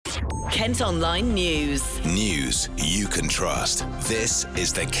Kent Online News. News you can trust. This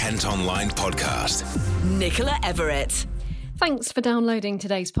is the Kent Online Podcast. Nicola Everett. Thanks for downloading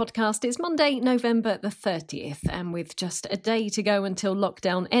today's podcast. It's Monday, November the 30th, and with just a day to go until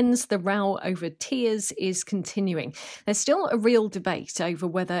lockdown ends, the row over tiers is continuing. There's still a real debate over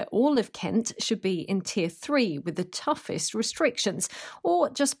whether all of Kent should be in Tier 3 with the toughest restrictions, or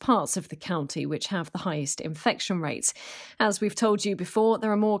just parts of the county which have the highest infection rates. As we've told you before,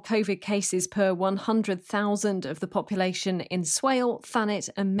 there are more COVID cases per 100,000 of the population in Swale, Thanet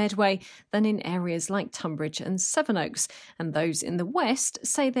and Medway than in areas like Tunbridge and Sevenoaks, and those in the west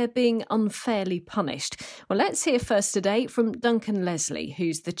say they're being unfairly punished. Well, let's hear first today from Duncan Leslie,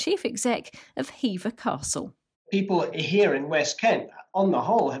 who's the chief exec of Hever Castle. People here in West Kent, on the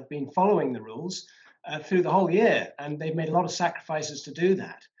whole, have been following the rules through the whole year, and they've made a lot of sacrifices to do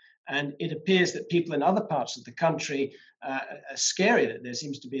that. And it appears that people in other parts of the country are scary that there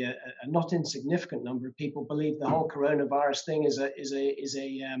seems to be a not insignificant number of people believe the whole coronavirus thing is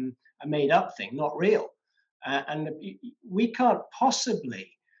a made-up thing, not real. And we can't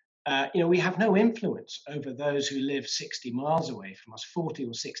possibly, we have no influence over those who live 60 miles away from us, 40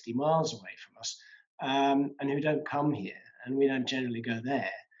 or 60 miles away from us, and who don't come here, and we don't generally go there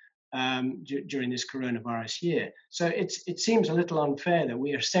during this coronavirus year. So it seems a little unfair that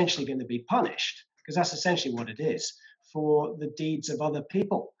we are essentially going to be punished, because that's essentially what it is, for the deeds of other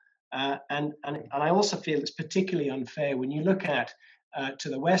people. And I also feel it's particularly unfair when you look at to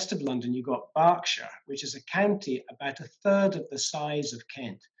the west of London, you've got Berkshire, which is a county about a third of the size of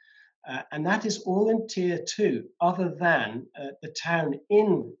Kent. And that is all in Tier 2, other than the town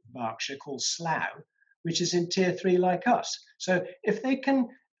in Berkshire called Slough, which is in Tier 3 like us. So if they can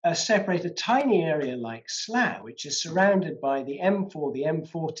separate a tiny area like Slough, which is surrounded by the M4, the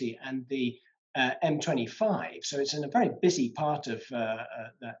M40 and the M25, so it's in a very busy part of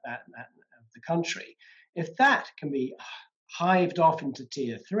the country, if that can be hived off into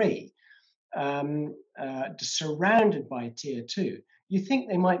Tier 3, surrounded by Tier 2, you think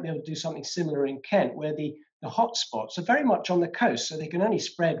they might be able to do something similar in Kent, where the hotspots are very much on the coast, so they can only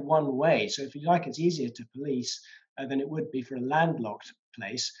spread one way. So if you like, it's easier to police than it would be for a landlocked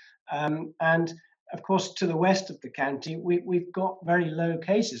place. And of course, to the west of the county, we've got very low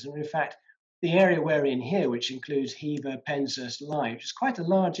cases. And in fact, the area we're in here, which includes Hever, Penshurst, Lyme, which is quite a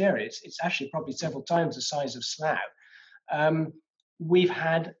large area, it's actually probably several times the size of Slough. We've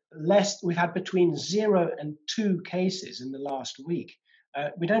had between 0 and 2 cases in the last week.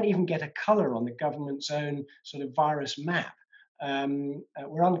 We don't even get a colour on the government's own sort of virus map.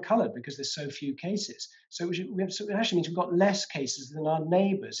 We're uncoloured because there's so few cases. So it actually means we've got less cases than our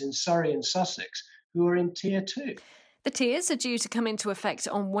neighbours in Surrey and Sussex, who are in Tier 2. The tiers are due to come into effect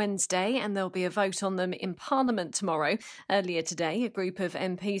on Wednesday, and there'll be a vote on them in Parliament tomorrow. Earlier today, a group of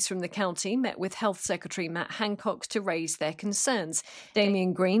MPs from the county met with Health Secretary Matt Hancock to raise their concerns.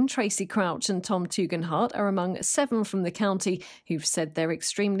 Damien Green, Tracy Crouch and Tom Tugendhat are among 7 from the county who've said they're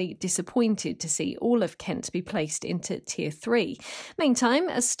extremely disappointed to see all of Kent be placed into Tier 3. Meantime,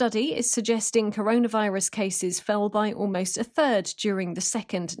 a study is suggesting coronavirus cases fell by almost a third during the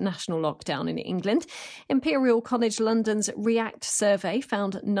second national lockdown in England. Imperial College London's REACT survey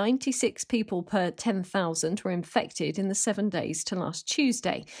found 96 people per 10,000 were infected in the 7 days to last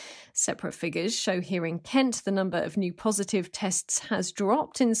Tuesday. Separate figures show here in Kent the number of new positive tests has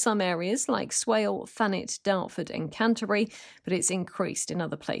dropped in some areas like Swale, Thanet, Dartford and Canterbury, but it's increased in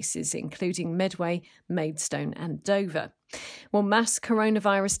other places, including Medway, Maidstone and Dover. Well, mass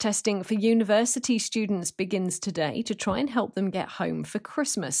coronavirus testing for university students begins today to try and help them get home for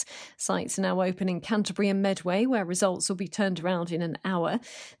Christmas. Sites are now open in Canterbury and Medway, where results will be turned around in an hour.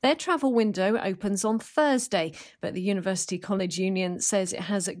 Their travel window opens on Thursday, but the University College Union says it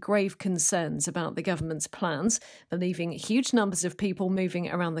has grave concerns about the government's plans, believing huge numbers of people moving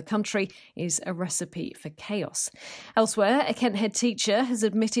around the country is a recipe for chaos. Elsewhere, a Kent head teacher has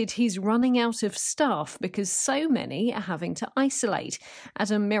admitted he's running out of staff because so many are having to isolate.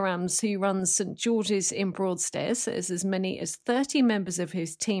 Adam Mirams, who runs St George's in Broadstairs, says as many as 30 members of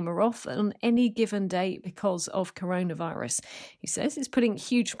his team are off on any given day because of coronavirus. He says it's putting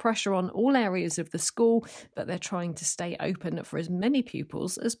huge pressure on all areas of the school, but they're trying to stay open for as many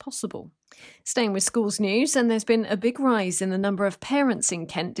pupils as possible. Staying with schools news, and there's been a big rise in the number of parents in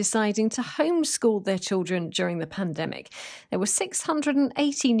Kent deciding to homeschool their children during the pandemic. There were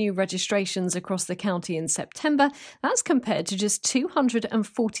 680 new registrations across the county in September. That's compared to just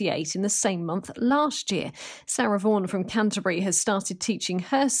 248 in the same month last year. Sarah Vaughan from Canterbury has started teaching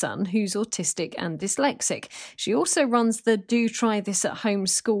her son, who's autistic and dyslexic. She also runs the Do Try This at Home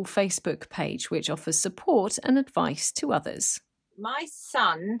School Facebook page, which offers support and advice to others. My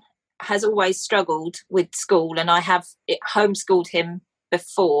son has always struggled with school, and I have homeschooled him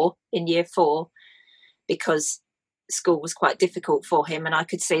before in year 4 because school was quite difficult for him and I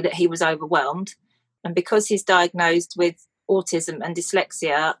could see that he was overwhelmed. And because he's diagnosed with autism and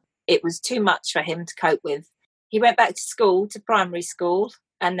dyslexia, it was too much for him to cope with. He went back to school, to primary school,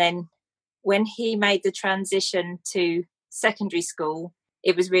 and then when he made the transition to secondary school,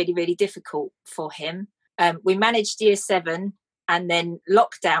 it was really, really difficult for him. We managed year 7, and then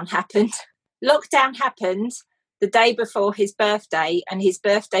lockdown happened. Lockdown happened the day before his birthday, and his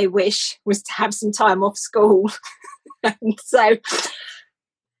birthday wish was to have some time off school. And so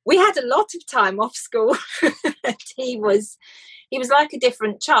we had a lot of time off school. He was like a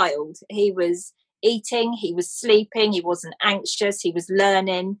different child. He was eating, he was sleeping, he wasn't anxious, he was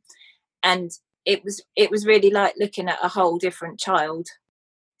learning, and it was really like looking at a whole different child.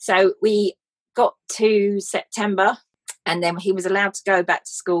 So we got to September, and then he was allowed to go back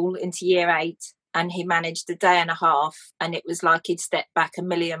to school into year 8, and he managed a day and a half, and it was like he'd stepped back a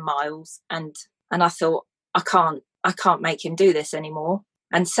million miles. And I thought, I can't make him do this anymore.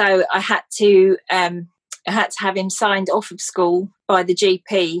 And so I had to have him signed off of school by the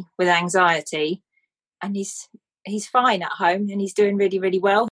GP with anxiety, and he's fine at home and he's doing really, really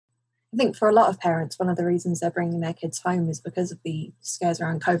well. I think for a lot of parents, one of the reasons they're bringing their kids home is because of the scares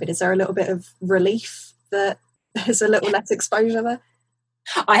around COVID. Is there a little bit of relief that there's a little less exposure there?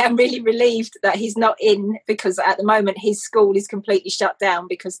 I am really relieved that he's not in, because at the moment his school is completely shut down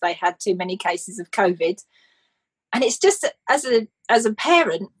because they had too many cases of COVID. And it's just, as a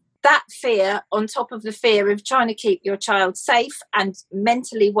parent, that fear on top of the fear of trying to keep your child safe and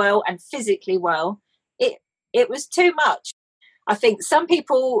mentally well and physically well, it was too much. I think some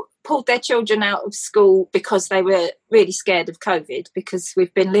people pulled their children out of school because they were really scared of COVID, because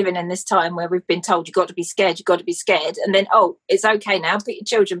we've been living in this time where we've been told you've got to be scared, and then, oh, it's okay now, put your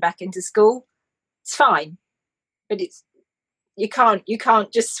children back into school. It's fine. But you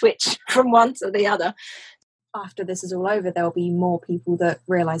can't just switch from one to the other. After this is all over, there'll be more people that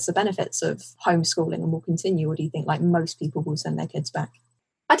realise the benefits of homeschooling and will continue, or do you think like most people will send their kids back?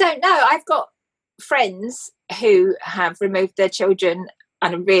 I don't know. I've got friends who have removed their children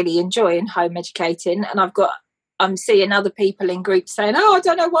and are really enjoying home educating, and I'm seeing other people in groups saying, oh, I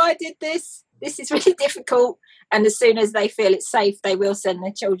don't know why I did this is really difficult, and as soon as they feel it's safe they will send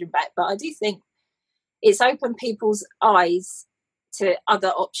their children back. But I do think it's opened people's eyes to other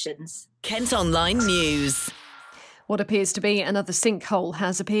options. Kent Online News. What appears to be another sinkhole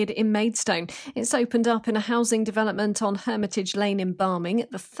has appeared in Maidstone. It's opened up in a housing development on Hermitage Lane in Barming,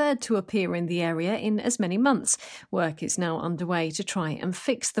 the third to appear in the area in as many months. Work is now underway to try and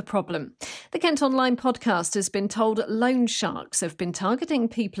fix the problem. The Kent Online podcast has been told loan sharks have been targeting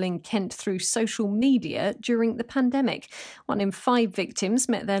people in Kent through social media during the pandemic. 1 in 5 victims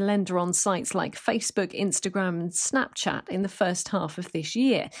met their lender on sites like Facebook, Instagram and Snapchat in the first half of this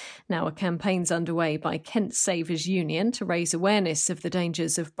year. Now a campaign's underway by Kent Savers Union to raise awareness of the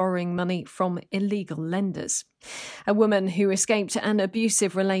dangers of borrowing money from illegal lenders. A woman who escaped an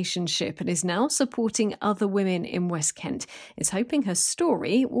abusive relationship and is now supporting other women in West Kent is hoping her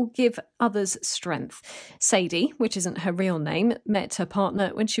story will give others strength. Sadie, which isn't her real name, met her partner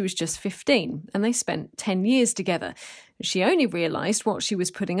when she was just 15 and they spent 10 years together. She only realised what she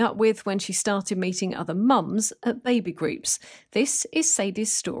was putting up with when she started meeting other mums at baby groups. This is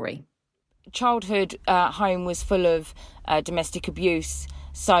Sadie's story. Childhood home was full of domestic abuse,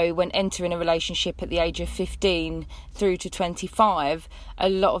 so when entering a relationship at the age of 15 through to 25, a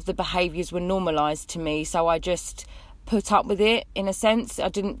lot of the behaviours were normalised to me, so I just put up with it in a sense. I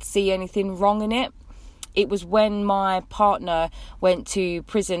didn't see anything wrong in it. It was when my partner went to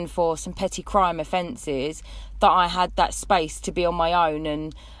prison for some petty crime offences that I had that space to be on my own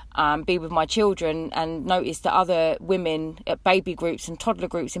and be with my children, and noticed that other women at baby groups and toddler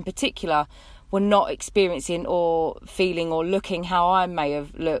groups in particular were not experiencing or feeling or looking how I may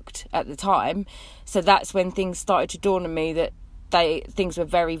have looked at the time. So that's when things started to dawn on me that things were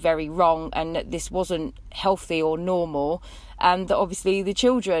very, very wrong and that this wasn't healthy or normal, and that obviously the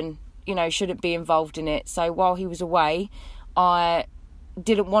children, shouldn't be involved in it. So while he was away, I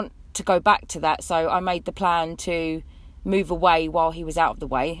didn't want to go back to that, so I made the plan to move away while he was out of the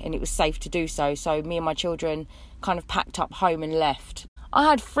way, and it was safe to do so. So me and my children kind of packed up home and left. I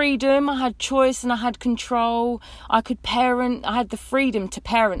had freedom, I had choice, and I had control. I could parent. I had the freedom to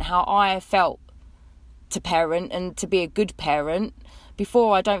parent how I felt to parent and to be a good parent.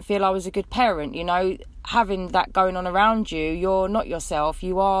 Before, I don't feel I was a good parent. Having that going on around you, you're not yourself.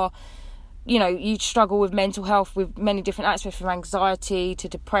 You are, you struggle with mental health, with many different aspects, from anxiety to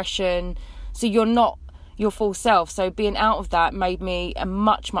depression. So you're not your full self. So being out of that made me a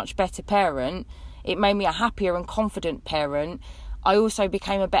much, much better parent. It made me a happier and confident parent. I also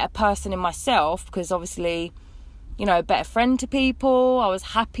became a better person in myself because obviously, you know, a better friend to people. I was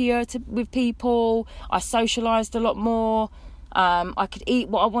happier with people. I socialised a lot more. I could eat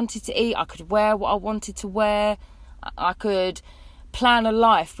what I wanted to eat. I could wear what I wanted to wear. I could plan a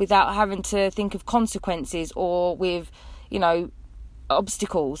life without having to think of consequences or with, you know,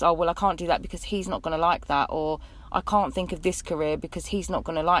 obstacles. Oh, well, I can't do that because he's not going to like that, or I can't think of this career because he's not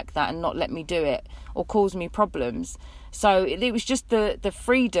going to like that and not let me do it or cause me problems. So it was just the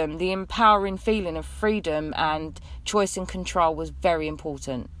freedom, the empowering feeling of freedom and choice and control was very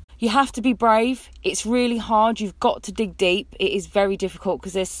important. You have to be brave. It's really hard. You've got to dig deep. It is very difficult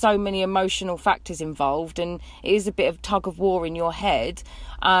because there's so many emotional factors involved and it is a bit of tug of war in your head.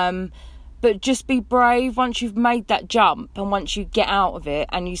 But just be brave once you've made that jump and once you get out of it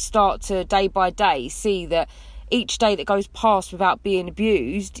and you start to day by day see that each day that goes past without being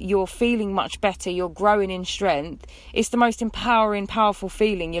abused, you're feeling much better, you're growing in strength. It's the most empowering, powerful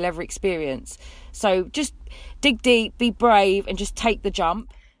feeling you'll ever experience. So just dig deep, be brave and just take the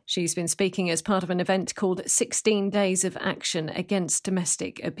jump. She's been speaking as part of an event called 16 Days of Action Against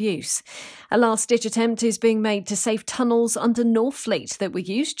Domestic Abuse. A last-ditch attempt is being made to save tunnels under Northfleet that were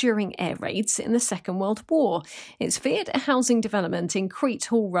used during air raids in the Second World War. It's feared a housing development in Crete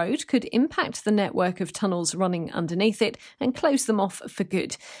Hall Road could impact the network of tunnels running underneath it and close them off for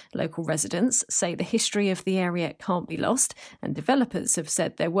good. Local residents say the history of the area can't be lost, and developers have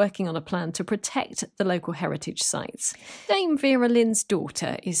said they're working on a plan to protect the local heritage sites. Dame Vera Lynn's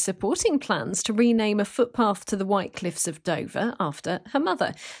daughter is supporting plans to rename a footpath to the White Cliffs of Dover after her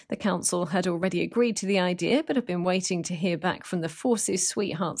mother. The council had already agreed to the idea but have been waiting to hear back from the Forces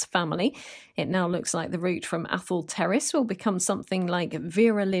Sweethearts family. It now looks like the route from Athol Terrace will become something like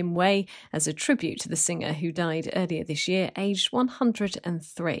Vera Lynn Way as a tribute to the singer who died earlier this year, aged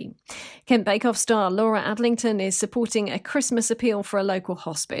 103. Kent Bake Off star Laura Adlington is supporting a Christmas appeal for a local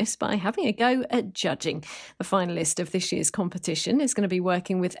hospice by having a go at judging. The finalist of this year's competition is going to be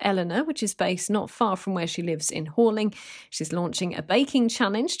working with Eleanor, which is based not far from where she lives in Horling. She's launching a baking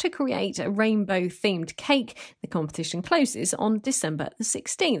challenge to create a rainbow-themed cake. The competition closes on December the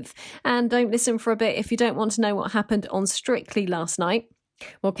 16th. And don't listen for a bit if you don't want to know what happened on Strictly last night.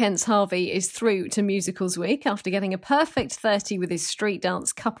 Well, Kent's Harvey is through to Musicals Week after getting a perfect 30 with his street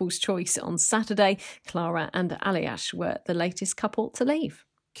dance couple's choice on Saturday. Clara and Aliash were the latest couple to leave.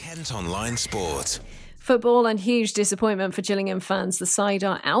 Kent Online Sport. Football and huge disappointment for Gillingham fans. The side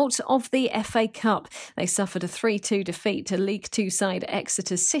are out of the FA Cup. They suffered a 3-2 defeat to League Two side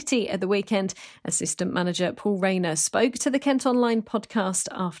Exeter City at the weekend. Assistant manager Paul Rayner spoke to the Kent Online podcast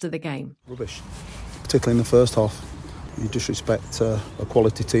after the game. Rubbish, particularly in the first half. You disrespect a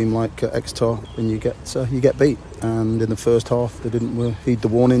quality team like Exeter and you get beat. And in the first half, they didn't heed the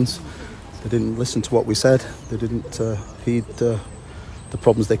warnings. They didn't listen to what we said. They didn't heed the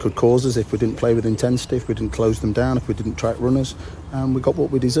problems they could cause us if we didn't play with intensity, if we didn't close them down, if we didn't track runners, and we got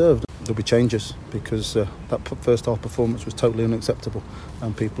what we deserved. There'll be changes because that first half performance was totally unacceptable,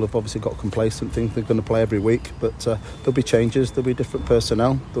 and people have obviously got complacent, think they're going to play every week, but there'll be changes, there'll be different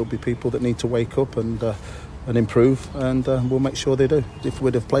personnel, there'll be people that need to wake up and improve, and we'll make sure they do. If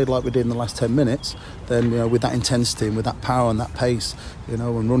we'd have played like we did in the last 10 minutes, then with that intensity and with that power and that pace,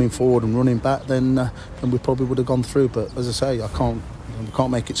 and running forward and running back, then we probably would have gone through. But as I say, we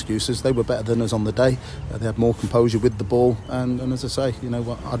can't make excuses. They were better than us on the day. They had more composure with the ball, and as I say,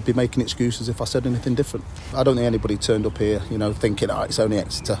 I'd be making excuses if I said anything different. I don't think anybody turned up here, thinking, it's only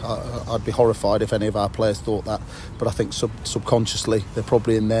Exeter. I'd be horrified if any of our players thought that. But I think subconsciously they're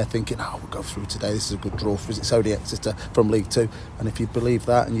probably in there thinking, we'll go through today. This is a good draw for us. It's only Exeter from League Two. And if you believe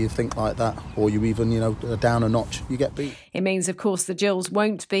that and you think like that, or you even down a notch, you get beat. It means, of course, the Gills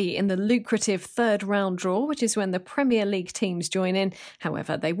won't be in the lucrative third round draw, which is when the Premier League teams join in.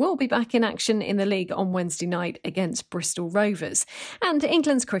 However, they will be back in action in the league on Wednesday night against Bristol Rovers. And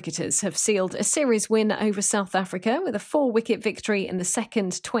England's cricketers have sealed a series win over South Africa with a 4-wicket victory in the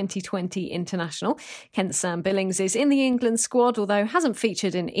second 2020 international. Kent Sam Billings is in the England squad, although hasn't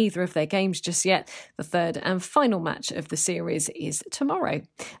featured in either of their games just yet. The third and final match of the series is tomorrow.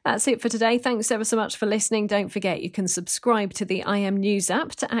 That's it for today. Thanks ever so much for listening. Don't forget you can subscribe to the IM News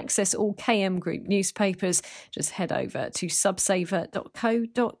app to access all KM Group newspapers. Just head over to subsaver.co.uk.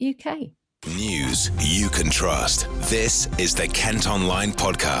 News you can trust. This is the Kent Online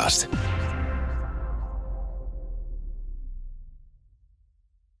Podcast.